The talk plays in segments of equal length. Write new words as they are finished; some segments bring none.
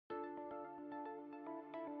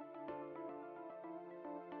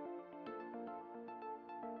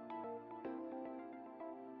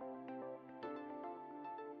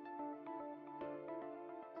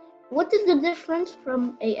What is the difference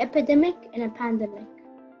from an epidemic and a pandemic?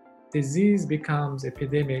 Disease becomes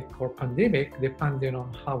epidemic or pandemic depending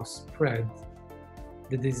on how spread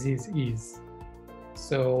the disease is.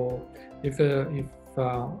 So if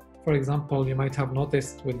for example, you might have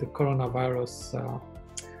noticed with the coronavirus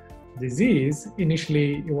disease,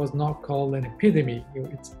 initially it was not called an epidemic.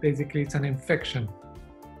 It's an infection.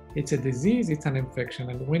 It's a disease, it's an infection.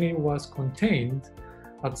 And when it was contained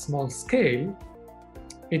at small scale,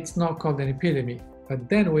 it's not called an epidemic. But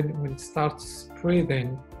then when it starts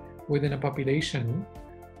spreading within a population,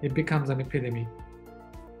 it becomes an epidemic.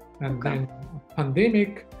 And then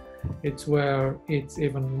pandemic, it's where it's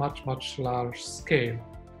even much large scale.